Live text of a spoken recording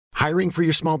Hiring for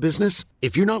your small business?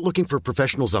 If you're not looking for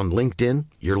professionals on LinkedIn,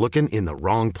 you're looking in the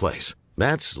wrong place.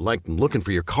 That's like looking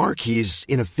for your car keys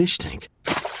in a fish tank.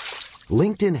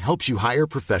 LinkedIn helps you hire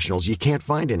professionals you can't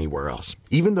find anywhere else,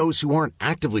 even those who aren't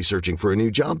actively searching for a new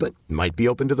job but might be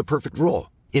open to the perfect role.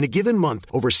 In a given month,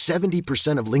 over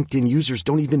 70% of LinkedIn users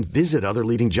don't even visit other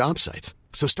leading job sites.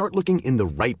 So start looking in the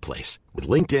right place. With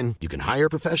LinkedIn, you can hire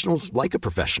professionals like a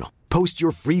professional. Post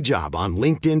your free job on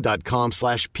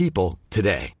linkedin.com/people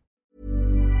today.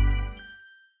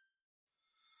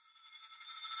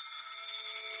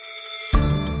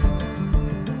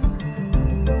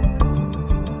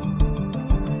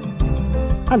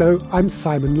 Hello, I'm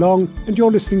Simon Long, and you're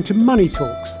listening to Money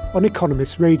Talks on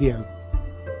Economist Radio.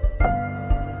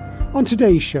 On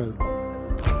today's show,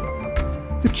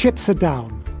 the chips are down.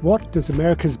 What does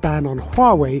America's ban on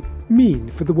Huawei mean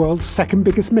for the world's second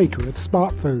biggest maker of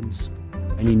smartphones?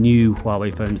 Any new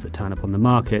Huawei phones that turn up on the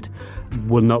market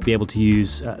will not be able to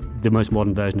use the most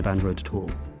modern version of Android at all.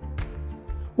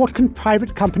 What can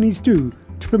private companies do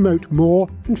to promote more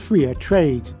and freer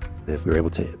trade? If we were able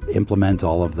to implement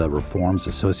all of the reforms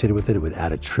associated with it, it would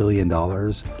add $1 trillion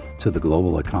to the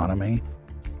global economy.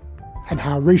 And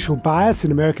how racial bias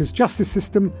in America's justice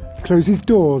system closes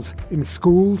doors in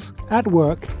schools, at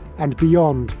work, and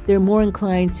beyond. They're more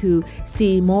inclined to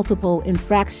see multiple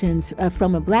infractions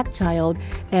from a black child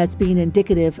as being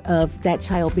indicative of that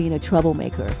child being a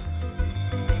troublemaker.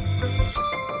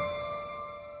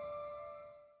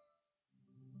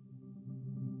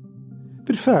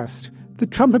 But first, the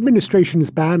Trump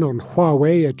administration's ban on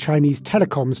Huawei, a Chinese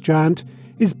telecoms giant,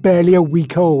 is barely a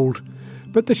week old,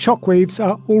 but the shockwaves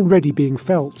are already being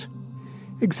felt.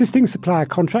 Existing supplier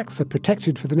contracts are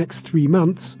protected for the next 3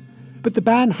 months, but the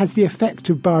ban has the effect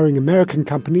of barring American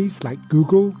companies like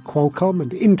Google, Qualcomm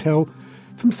and Intel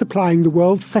from supplying the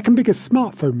world's second biggest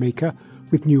smartphone maker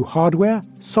with new hardware,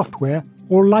 software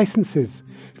or licenses.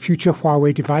 Future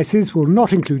Huawei devices will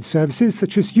not include services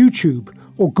such as YouTube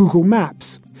or Google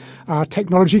Maps. Our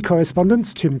technology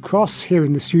correspondents, Tim Cross, here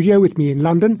in the studio with me in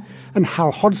London, and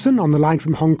Hal Hodson on the line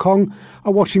from Hong Kong,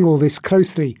 are watching all this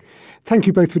closely. Thank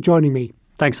you both for joining me.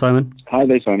 Thanks, Simon. Hi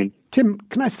there, Simon. Tim,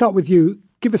 can I start with you?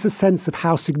 Give us a sense of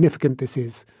how significant this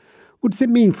is. What does it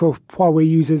mean for Huawei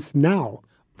users now?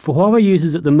 For Huawei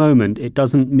users at the moment, it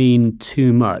doesn't mean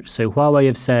too much. So Huawei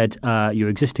have said your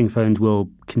existing phones will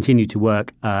continue to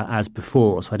work as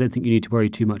before, so I don't think you need to worry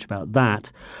too much about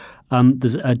that.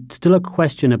 There's still a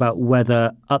question about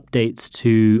whether updates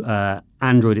to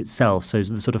Android itself, so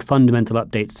the sort of fundamental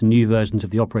updates to new versions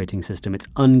of the operating system, it's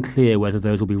unclear whether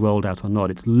those will be rolled out or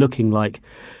not. It's looking like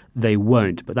they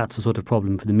won't, but that's a sort of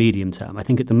problem for the medium term. I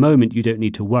think at the moment you don't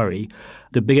need to worry.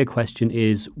 The bigger question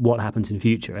is what happens in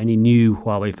future. Any new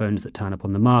Huawei phones that turn up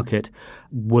on the market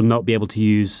will not be able to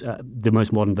use the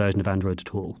most modern version of Android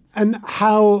at all. And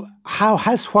how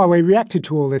has Huawei reacted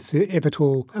to all this, if at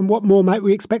all? And what more might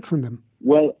we expect from them?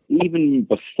 Well, even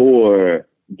before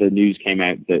the news came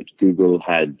out that Google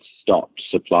had stopped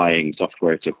supplying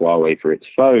software to Huawei for its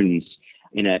phones,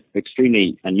 in an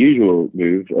extremely unusual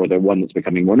move, or the one that's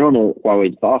becoming more normal,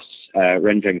 Huawei's boss,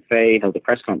 Ren Zhengfei, held a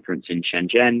press conference in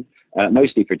Shenzhen,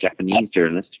 mostly for Japanese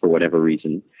journalists for whatever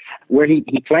reason, where he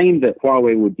claimed that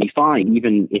Huawei would be fine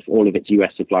even if all of its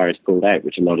US suppliers pulled out,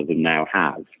 which a lot of them now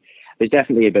have. There's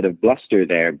definitely a bit of bluster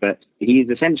there, but he's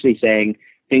essentially saying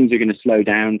things are going to slow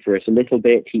down for us a little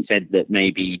bit. He said that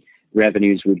maybe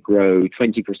revenues would grow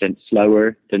 20%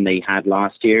 slower than they had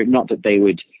last year. Not that they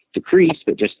would decrease,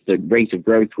 but just the rate of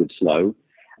growth would slow.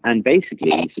 And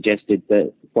basically he suggested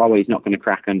that Huawei is not going to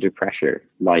crack under pressure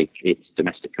like its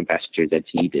domestic competitor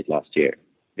ZTE did last year.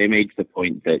 They made the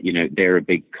point that, they're a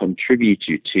big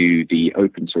contributor to the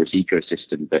open source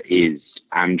ecosystem that is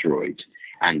Android,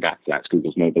 and that's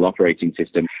Google's mobile operating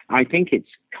system. I think it's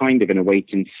kind of an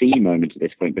wait and see moment at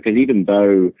this point, because even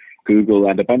though Google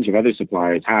and a bunch of other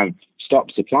suppliers have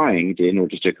stopped supplying in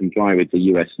order to comply with the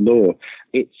US law,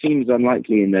 it seems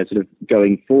unlikely in the sort of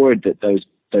going forward that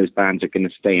those bans are going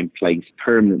to stay in place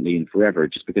permanently and forever,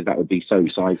 just because that would be so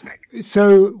seismic.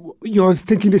 So you're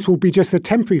thinking this will be just a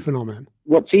temporary phenomenon?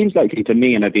 What seems likely to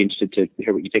me, and I'd be interested to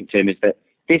hear what you think, Tim, is that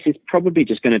this is probably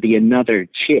just going to be another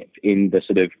chip in the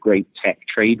sort of great tech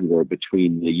trade war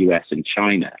between the US and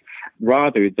China,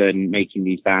 rather than making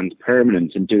these bans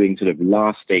permanent and doing sort of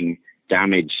lasting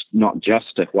damage, not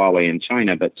just to Huawei and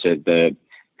China, but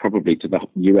probably to the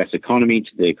US economy,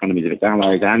 to the economies of its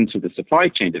allies, and to the supply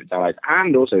chains of its allies,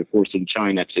 and also forcing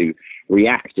China to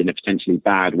react in a potentially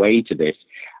bad way to this.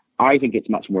 I think it's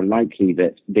much more likely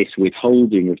that this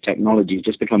withholding of technology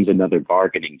just becomes another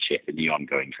bargaining chip in the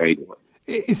ongoing trade war.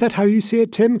 Is that how you see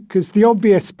it, Tim? Because the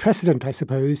obvious precedent, I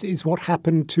suppose, is what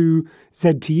happened to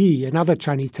ZTE, another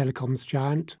Chinese telecoms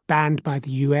giant, banned by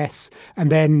the US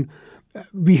and then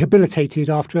rehabilitated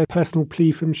after a personal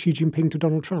plea from Xi Jinping to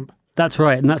Donald Trump. That's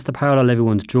right, and that's the parallel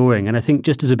everyone's drawing. And I think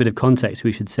just as a bit of context,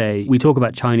 we should say, we talk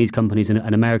about Chinese companies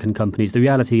and American companies. The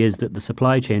reality is that the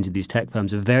supply chains of these tech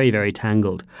firms are very, very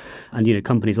tangled. And,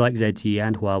 companies like ZTE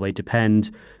and Huawei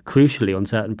depend crucially on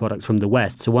certain products from the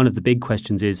West. So one of the big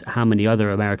questions is how many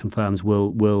other American firms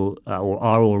will or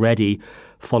are already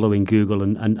following Google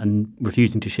and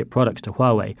refusing to ship products to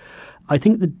Huawei. I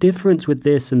think the difference with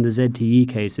this and the ZTE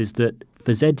case is that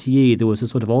for ZTE, there was a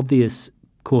sort of obvious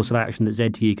course of action that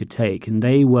ZTE could take, and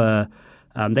they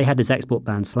had this export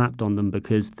ban slapped on them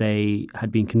because they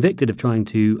had been convicted of trying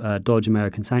to dodge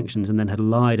American sanctions and then had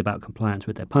lied about compliance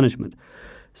with their punishment.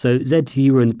 So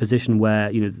ZTE were in the position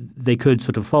where they could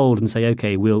sort of fold and say,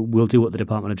 okay, we'll do what the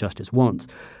Department of Justice wants.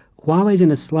 Huawei's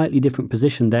in a slightly different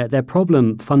position. Their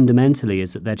problem fundamentally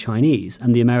is that they're Chinese,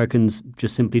 and the Americans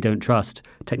just simply don't trust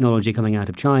technology coming out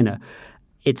of China.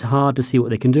 It's hard to see what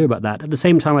they can do about that. At the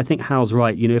same time, I think Hal's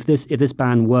right. If this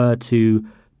ban were to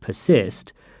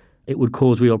persist, it would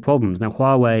cause real problems. Now,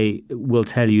 Huawei will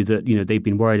tell you that they've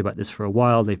been worried about this for a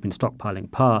while. They've been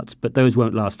stockpiling parts, but those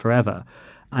won't last forever.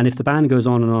 And if the ban goes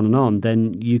on and on and on,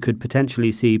 then you could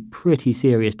potentially see pretty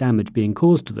serious damage being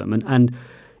caused to them. And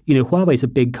Huawei's a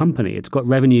big company. It's got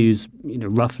revenues,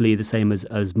 roughly the same as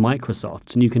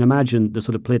Microsoft's. And you can imagine the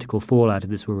sort of political fallout if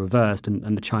this were reversed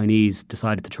and the Chinese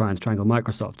decided to try and strangle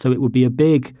Microsoft. So it would be a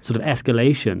big sort of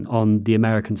escalation on the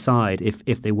American side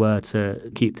if they were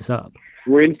to keep this up.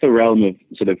 We're into the realm of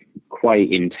sort of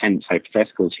quite intense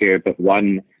hypotheticals here, but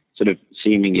one sort of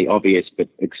seemingly obvious but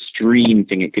extreme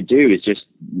thing it could do is just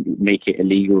make it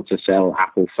illegal to sell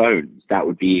Apple phones. That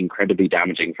would be incredibly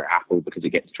damaging for Apple because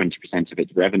it gets 20% of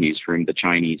its revenues from the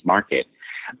Chinese market.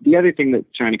 The other thing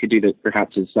that China could do that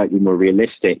perhaps is slightly more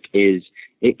realistic is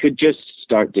it could just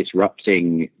start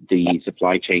disrupting the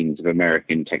supply chains of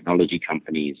American technology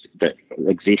companies that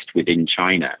exist within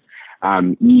China,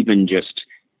 even just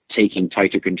taking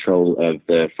tighter control of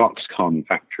the Foxconn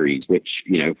factories, which,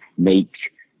 make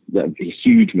the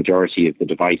huge majority of the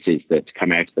devices that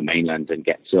come out of the mainland and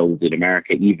get sold in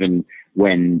America, even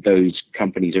when those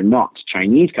companies are not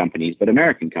Chinese companies, but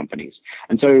American companies.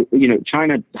 And so,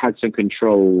 China has some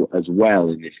control as well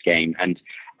in this game. And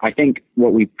I think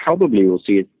what we probably will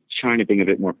see is China being a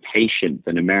bit more patient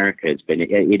than America has been.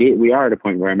 We are at a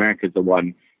point where America is the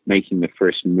one making the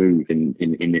first move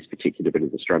in this particular bit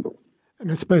of the struggle. And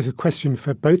I suppose a question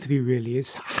for both of you really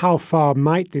is, how far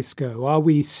might this go? Are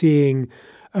we seeing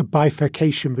a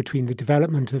bifurcation between the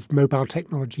development of mobile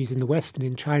technologies in the West and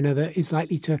in China that is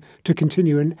likely to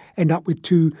continue and end up with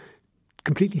two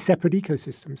completely separate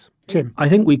ecosystems? Tim? I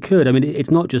think we could. I mean,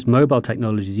 it's not just mobile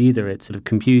technologies either. It's sort of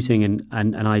computing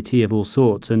and IT of all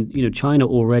sorts. And, China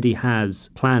already has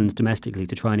plans domestically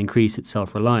to try and increase its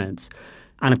self-reliance.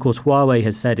 And of course, Huawei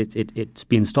has said it's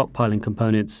been stockpiling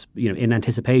components, in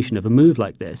anticipation of a move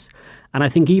like this. And I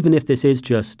think even if this is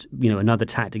just, another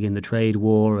tactic in the trade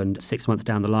war and 6 months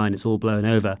down the line it's all blown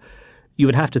over, you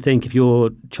would have to think if you're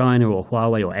China or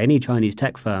Huawei or any Chinese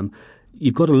tech firm,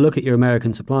 you've got to look at your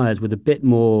American suppliers with a bit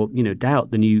more,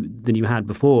 doubt than you had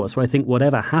before. So I think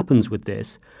whatever happens with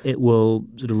this, it will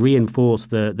sort of reinforce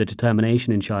the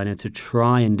determination in China to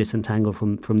try and disentangle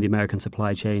from the American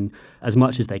supply chain as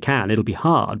much as they can. It'll be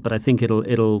hard, but I think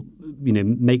it'll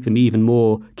make them even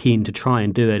more keen to try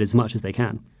and do it as much as they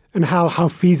can. And how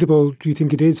feasible do you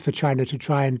think it is for China to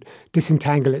try and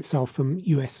disentangle itself from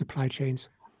US supply chains?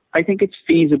 I think it's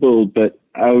feasible, but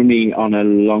only on a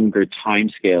longer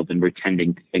timescale than we're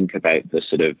tending to think about the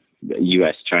sort of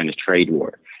US-China trade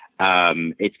war.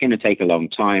 It's going to take a long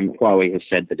time. Huawei has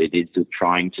said that it is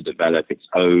trying to develop its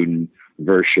own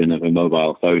version of a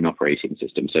mobile phone operating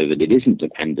system so that it isn't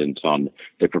dependent on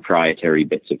the proprietary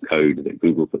bits of code that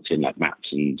Google puts in, like maps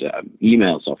and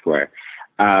email software.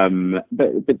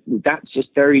 But that's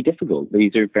just very difficult.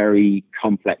 These are very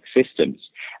complex systems.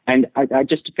 And I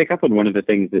just to pick up on one of the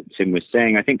things that Tim was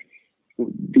saying, I think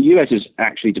the US has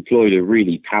actually deployed a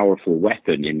really powerful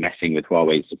weapon in messing with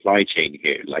Huawei's supply chain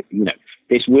here.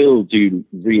 This will do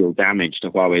real damage to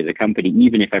Huawei, the company,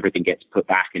 even if everything gets put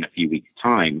back in a few weeks'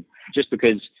 time, just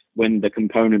because when the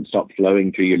components stop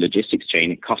flowing through your logistics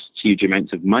chain, it costs huge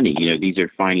amounts of money. These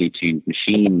are finely tuned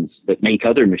machines that make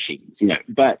other machines,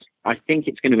 But I think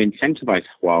it's going to incentivize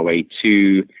Huawei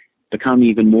to become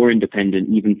even more independent,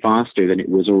 even faster than it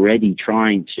was already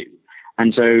trying to.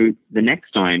 And so the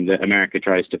next time that America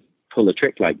tries to pull a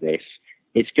trick like this,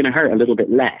 it's going to hurt a little bit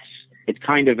less. It's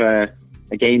kind of a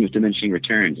game of diminishing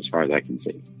returns as far as I can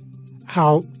see.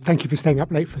 Hal, thank you for staying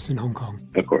up late for us in Hong Kong.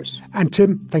 Of course. And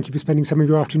Tim, thank you for spending some of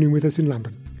your afternoon with us in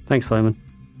London. Thanks, Simon.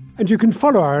 And you can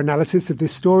follow our analysis of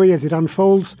this story as it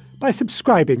unfolds by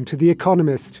subscribing to The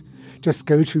Economist. Just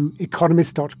go to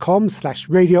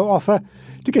economist.com/radio offer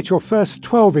to get your first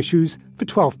 12 issues for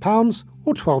 £12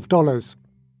 or $12.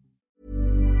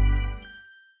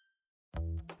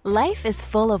 Life is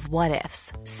full of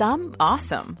what-ifs. Some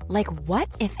awesome, like what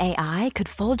if AI could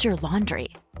fold your laundry?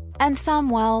 And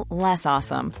some, well, less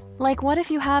awesome, like what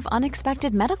if you have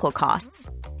unexpected medical costs?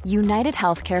 United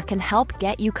Healthcare can help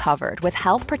get you covered with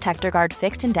Health Protector Guard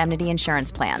fixed indemnity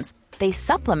insurance plans. They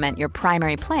supplement your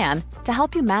primary plan to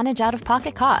help you manage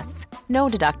out-of-pocket costs. No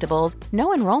deductibles,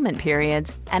 no enrollment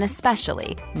periods, and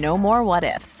especially no more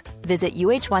what-ifs. Visit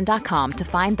uh1.com to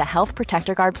find the Health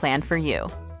Protector Guard plan for you.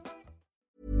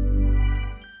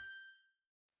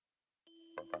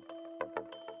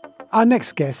 Our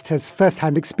next guest has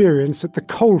first-hand experience at the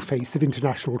coalface of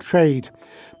international trade.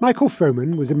 Michael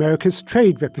Froman was America's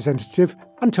trade representative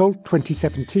until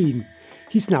 2017.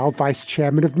 He's now vice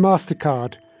chairman of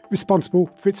MasterCard, responsible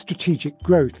for its strategic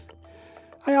growth.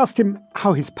 I asked him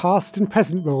how his past and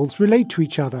present roles relate to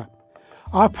each other.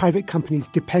 Are private companies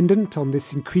dependent on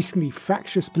this increasingly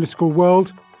fractious political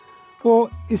world? Or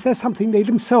is there something they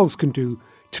themselves can do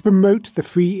to promote the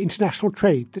free international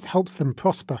trade that helps them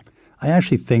prosper? I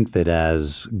actually think that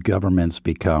as governments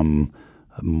become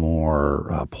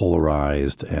more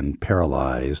polarized and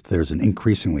paralyzed, there's an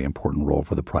increasingly important role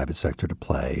for the private sector to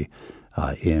play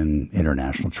in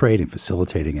international trade and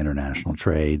facilitating international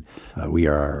trade. We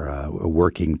are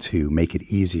working to make it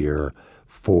easier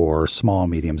for small,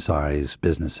 medium-sized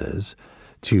businesses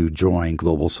to join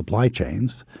global supply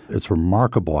chains. It's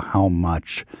remarkable how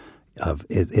much of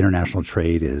international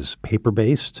trade is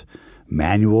paper-based,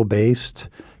 manual-based,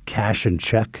 cash and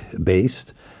check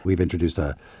based. We've introduced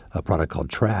a product called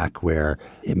Track where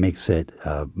it makes it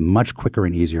much quicker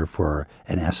and easier for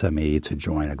an SME to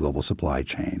join a global supply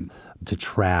chain, to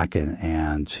track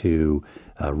and to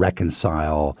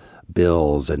reconcile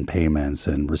bills and payments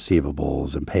and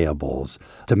receivables and payables,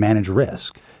 to manage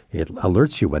risk. It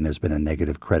alerts you when there's been a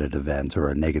negative credit event or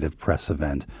a negative press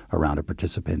event around a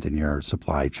participant in your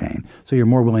supply chain. So you're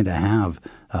more willing to have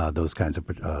those kinds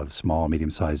of small,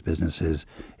 medium-sized businesses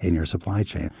in your supply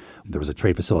chain. There was a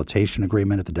trade facilitation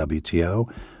agreement at the WTO.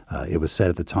 It was said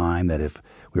at the time that if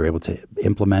we were able to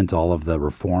implement all of the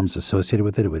reforms associated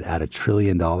with it, it would add $1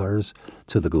 trillion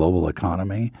to the global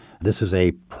economy. This is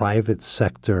a private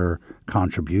sector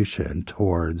contribution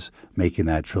towards making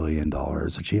that $1 trillion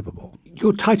achievable.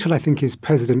 Your title, I think, is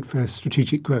President for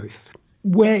Strategic Growth.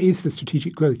 Where is the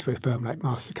strategic growth for a firm like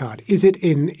MasterCard? Is it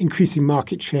in increasing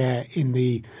market share in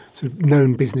the sort of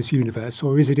known business universe,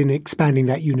 or is it in expanding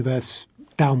that universe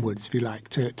downwards, if you like,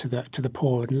 to the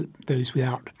poor and those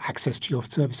without access to your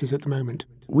services at the moment?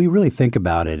 We really think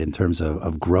about it in terms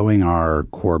of growing our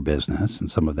core business,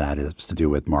 and some of that is to do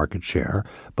with market share,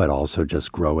 but also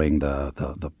just growing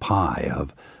the pie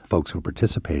of folks who are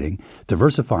participating,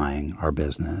 diversifying our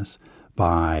business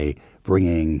by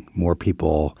bringing more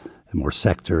people and more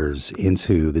sectors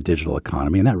into the digital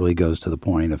economy. And that really goes to the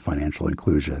point of financial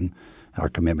inclusion, our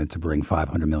commitment to bring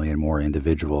 500 million more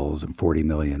individuals and 40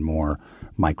 million more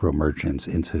micro merchants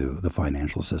into the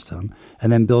financial system.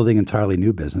 And then building entirely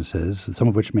new businesses, some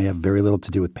of which may have very little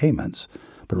to do with payments,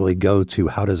 but really go to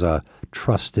how does a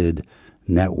trusted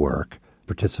network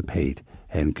participate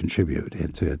and contribute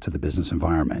to the business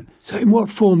environment. So in what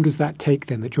form does that take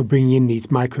then, that you're bringing in these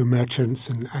micro merchants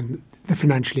and the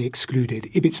financially excluded?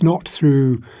 If it's not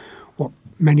through what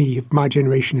many of my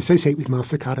generation associate with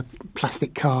MasterCard, a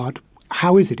plastic card,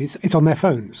 how is it? It's on their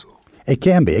phones? It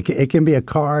can be. It can be a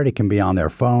card. It can be on their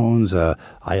phones. I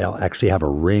actually have a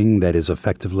ring that is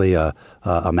effectively a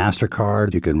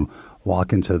MasterCard. You can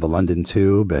walk into the London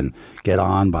Tube and get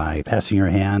on by passing your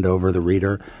hand over the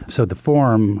reader. So the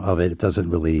form of it doesn't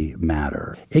really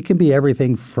matter. It can be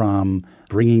everything from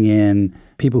bringing in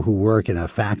people who work in a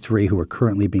factory who are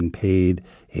currently being paid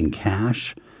in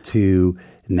cash to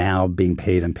now being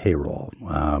paid in payroll,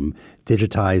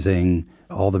 digitizing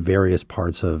all the various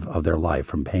parts of their life,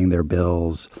 from paying their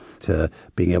bills to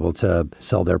being able to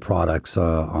sell their products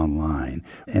online.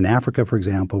 In Africa, for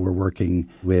example, we're working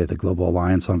with the Global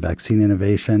Alliance on Vaccine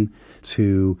Innovation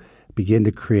to begin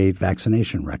to create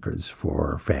vaccination records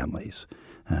for families.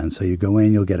 And so you go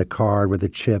in, you'll get a card with a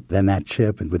chip, then that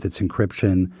chip with its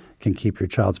encryption can keep your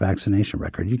child's vaccination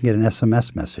record. You can get an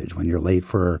SMS message when you're late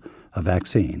for a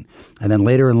vaccine. And then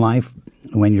later in life,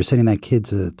 when you're sending that kid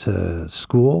to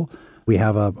school, we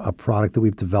have a product that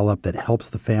we've developed that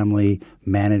helps the family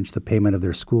manage the payment of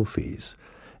their school fees.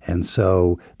 And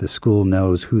so the school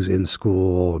knows who's in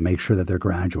school, make sure that they're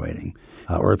graduating.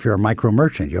 Or if you're a micro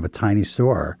merchant, you have a tiny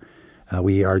store,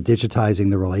 we are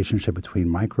digitizing the relationship between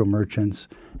micro merchants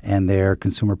and their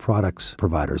consumer products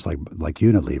providers like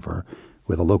Unilever,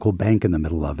 with a local bank in the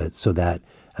middle of it, so that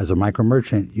as a micro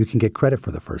merchant, you can get credit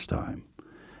for the first time.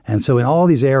 And so in all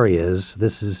these areas,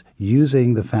 this is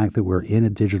using the fact that we're in a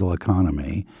digital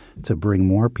economy to bring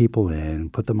more people in,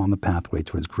 put them on the pathway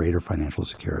towards greater financial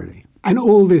security. And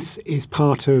all this is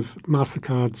part of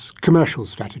MasterCard's commercial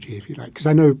strategy, if you like, because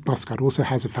I know MasterCard also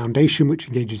has a foundation which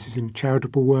engages in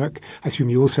charitable work. I assume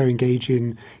you also engage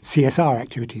in CSR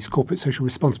activities, corporate social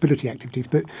responsibility activities.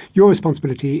 But your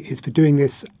responsibility is for doing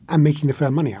this and making the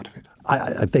firm money out of it.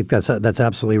 I think that's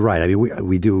absolutely right. I mean,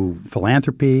 we do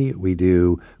philanthropy, we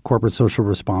do corporate social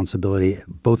responsibility,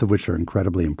 both of which are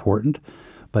incredibly important.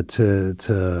 But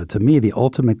to me, the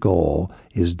ultimate goal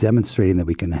is demonstrating that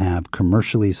we can have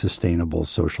commercially sustainable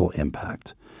social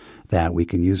impact, that we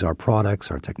can use our products,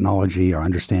 our technology, our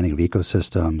understanding of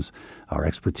ecosystems, our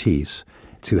expertise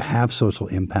to have social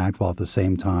impact while at the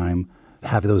same time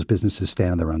have those businesses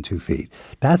stand on their own 2 feet.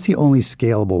 That's the only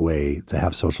scalable way to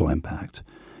have social impact.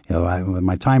 You know, in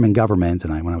my time in government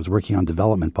and when I was working on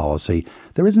development policy,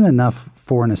 there isn't enough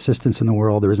foreign assistance in the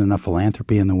world, there isn't enough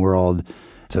philanthropy in the world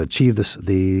to achieve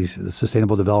the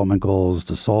sustainable development goals,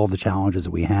 to solve the challenges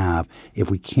that we have, if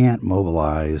we can't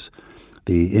mobilize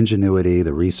the ingenuity,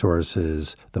 the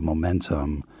resources, the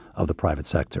momentum of the private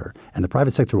sector. And the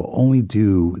private sector will only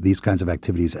do these kinds of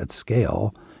activities at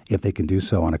scale if they can do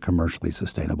so on a commercially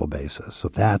sustainable basis. So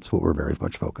that's what we're very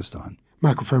much focused on.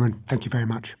 Michael Froman, thank you very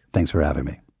much. Thanks for having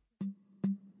me.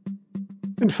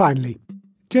 And finally,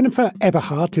 Jennifer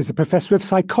Eberhardt is a professor of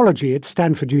psychology at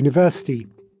Stanford University.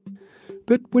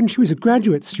 But when she was a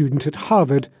graduate student at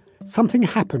Harvard, something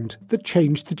happened that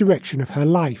changed the direction of her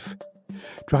life.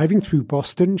 Driving through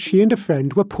Boston, she and a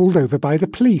friend were pulled over by the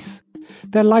police.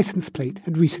 Their license plate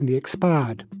had recently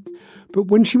expired. But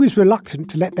when she was reluctant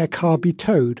to let their car be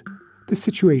towed, the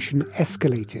situation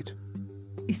escalated.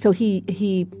 So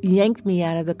he yanked me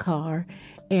out of the car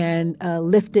and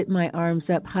lifted my arms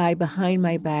up high behind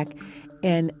my back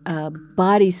and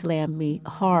body slammed me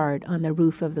hard on the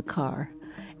roof of the car.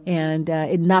 And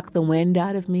it knocked the wind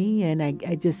out of me, and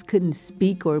I just couldn't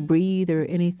speak or breathe or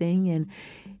anything.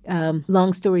 And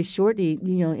long story short, he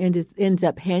ends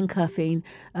up handcuffing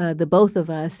the both of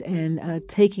us and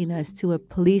taking us to a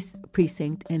police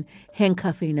precinct and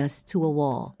handcuffing us to a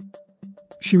wall.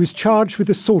 She was charged with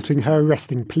assaulting her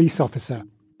arresting police officer.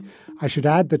 I should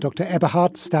add that Dr.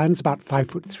 Eberhardt stands about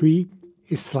 5'3",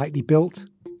 is slightly built,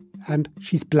 and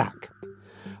she's black.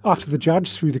 After the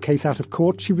judge threw the case out of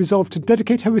court, she resolved to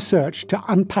dedicate her research to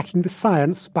unpacking the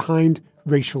science behind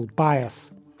racial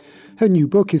bias. Her new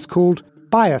book is called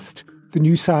Biased, The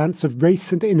New Science of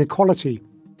Race and Inequality.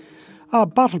 Our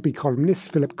Bartleby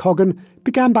columnist, Philip Coggan,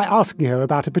 began by asking her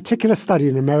about a particular study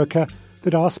in America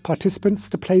that asked participants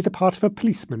to play the part of a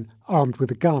policeman armed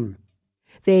with a gun.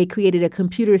 They created a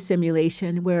computer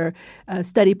simulation where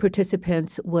study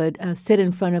participants would sit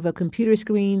in front of a computer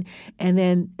screen, and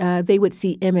then they would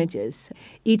see images.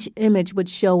 Each image would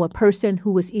show a person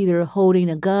who was either holding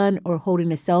a gun or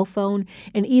holding a cell phone,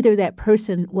 and either that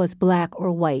person was black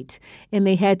or white. And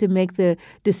they had to make the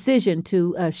decision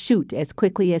to shoot as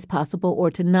quickly as possible or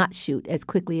to not shoot as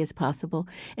quickly as possible.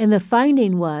 And the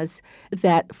finding was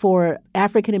that for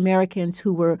African Americans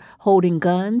who were holding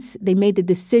guns, they made the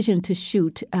decision to shoot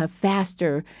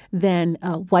faster than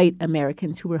white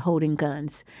Americans who were holding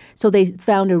guns. So they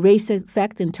found a race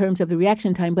effect in terms of the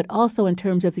reaction time, but also in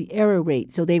terms of the error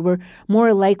rate. So they were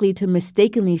more likely to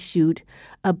mistakenly shoot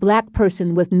a black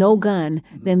person with no gun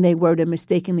than they were to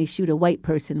mistakenly shoot a white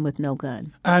person with no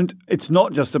gun. And it's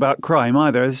not just about crime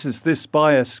either. This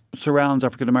bias surrounds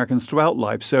African Americans throughout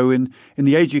life. So in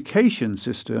the education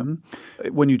system,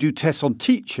 when you do tests on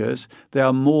teachers, they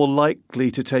are more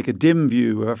likely to take a dim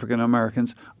view of African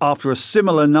Americans after a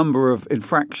similar number of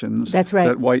infractions That's right.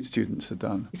 that white students had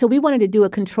done. So we wanted to do a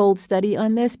controlled study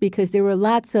on this because there were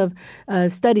lots of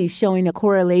studies showing a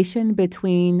correlation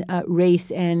between race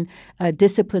and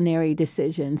disciplinary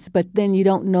decisions. But then you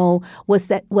don't know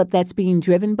what that's being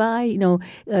driven by.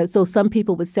 So some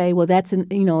people would say, well, that's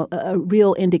a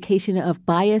real indication of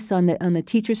bias on the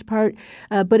teacher's part.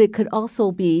 But it could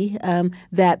also be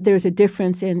that there's a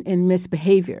difference in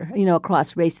misbehavior,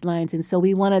 across race lines. And so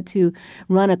we wanted to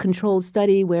run a controlled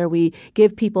study where we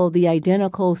give people the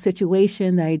identical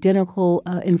situation, the identical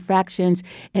infractions,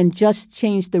 and just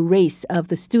change the race of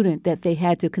the student that they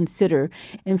had to consider,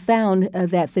 and found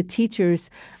that the teachers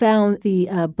found the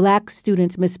black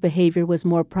students' misbehavior was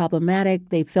more problematic.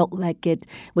 They felt like it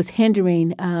was hindering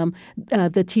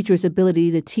the teacher's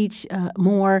ability to teach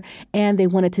more, and they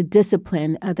wanted to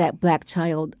discipline that black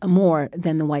child more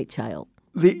than the white child.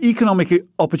 The economic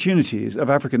opportunities of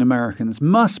African Americans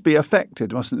must be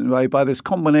affected, mustn't they, by this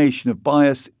combination of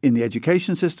bias in the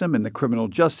education system, in the criminal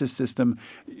justice system.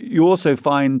 You also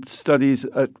find studies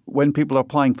when people are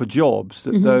applying for jobs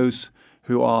that those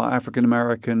who are African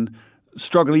American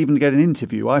struggle even to get an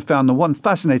interview. I found the one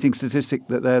fascinating statistic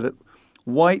that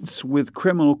whites with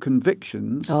criminal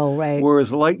convictions were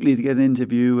as likely to get an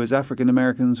interview as African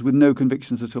Americans with no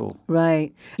convictions at all.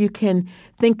 Right. You can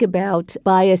think about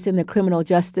bias in the criminal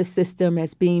justice system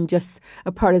as being just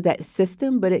a part of that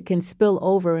system, but it can spill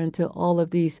over into all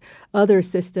of these other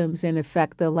systems and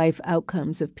affect the life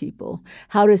outcomes of people.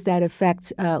 How does that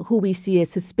affect who we see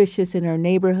as suspicious in our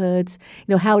neighborhoods?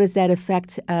 How does that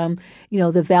affect,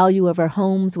 the value of our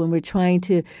homes when we're trying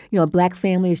to, a black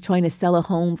family is trying to sell a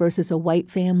home versus a white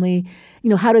family?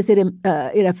 How does it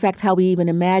affect how we even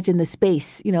imagine the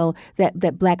space,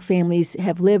 that black families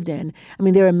have lived in? I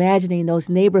mean, they're imagining those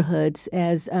neighborhoods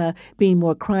as being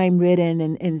more crime-ridden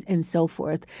and so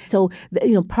forth. So,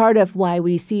 part of why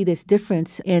we see this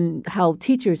difference in how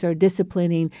teachers are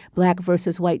disciplining black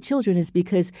versus white children is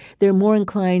because they're more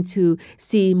inclined to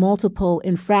see multiple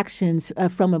infractions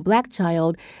from a black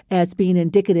child as being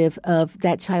indicative of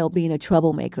that child being a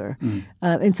troublemaker.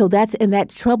 And so that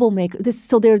troublemaker,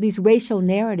 so there are these racial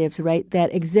narratives, right,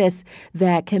 that exist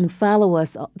that can follow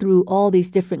us through all these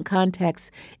different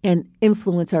contexts and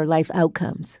influence our life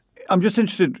outcomes. I'm just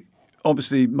interested,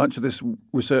 obviously much of this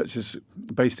research is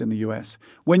based in the US.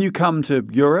 When you come to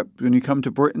Europe, when you come to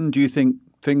Britain, do you think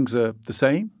things are the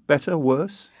same, better,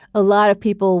 worse? A lot of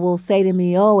people will say to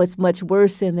me, oh, it's much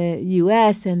worse in the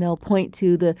U.S., and they'll point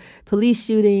to the police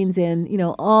shootings and,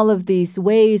 all of these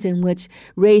ways in which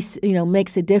race,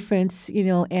 makes a difference,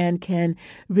 and can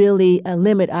really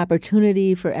limit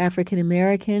opportunity for African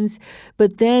Americans.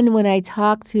 But then when I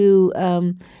talk to,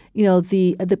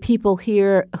 the people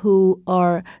here who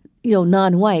are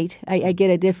non-white, I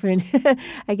get a different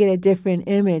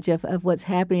image of what's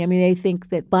happening. I mean, they think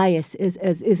that bias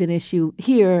is an issue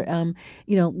here,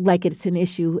 like it's an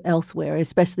issue elsewhere,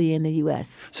 especially in the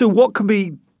U.S. So what can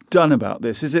be done about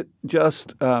this? Is it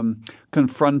just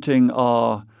confronting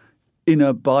our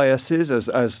inner biases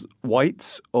as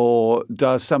whites, or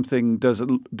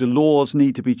do laws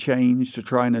need to be changed to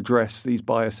try and address these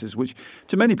biases, which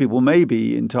to many people may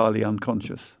be entirely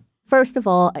unconscious? First of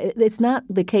all, it's not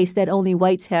the case that only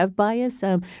whites have bias.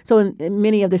 So in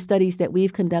many of the studies that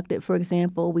we've conducted, for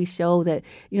example, we show that,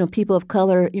 people of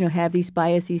color, have these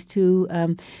biases too.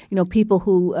 People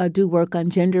who do work on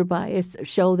gender bias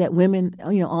show that women,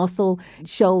 also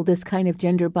show this kind of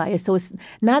gender bias. So it's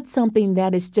not something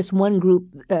that is just one group,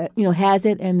 has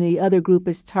it and the other group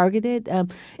is targeted.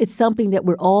 It's something that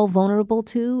we're all vulnerable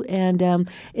to. And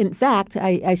in fact,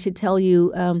 I should tell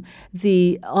you,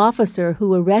 the officer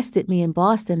who arrested me in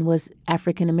Boston was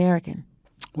African American.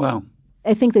 Wow.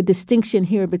 I think the distinction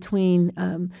here between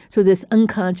sort of this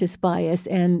unconscious bias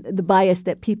and the bias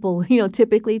that people,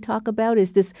 typically talk about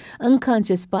is this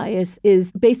unconscious bias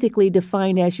is basically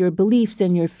defined as your beliefs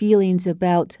and your feelings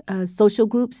about social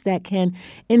groups that can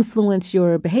influence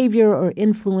your behavior or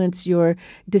influence your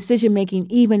decision-making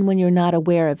even when you're not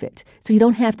aware of it. So you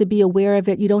don't have to be aware of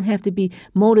it. You don't have to be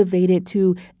motivated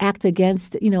to act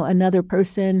against, another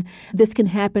person. This can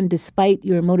happen despite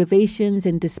your motivations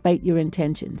and despite your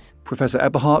intentions. Professor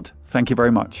Eberhardt, thank you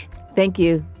very much. Thank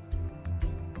you.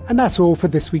 And that's all for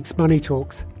this week's Money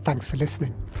Talks. Thanks for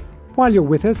listening. While you're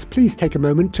with us, please take a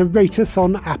moment to rate us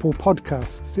on Apple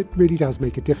Podcasts. It really does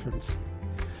make a difference.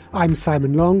 I'm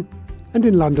Simon Long, and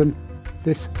in London,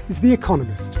 this is The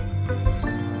Economist.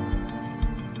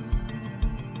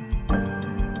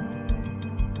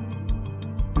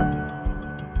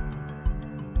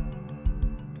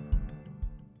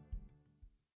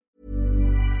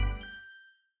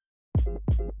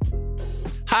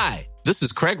 Hi, this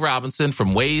is Craig Robinson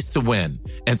from Ways to Win,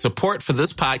 and support for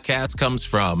this podcast comes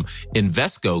from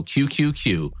Invesco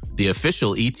QQQ, the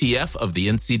official ETF of the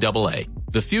NCAA.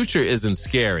 The future isn't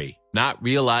scary. Not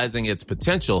realizing its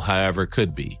potential, however,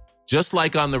 could be. Just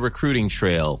like on the recruiting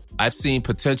trail, I've seen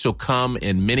potential come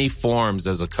in many forms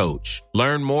as a coach.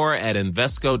 Learn more at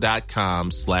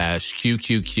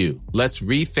Invesco.com/QQQ. Let's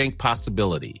rethink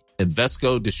possibility.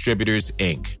 Invesco Distributors,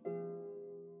 Inc.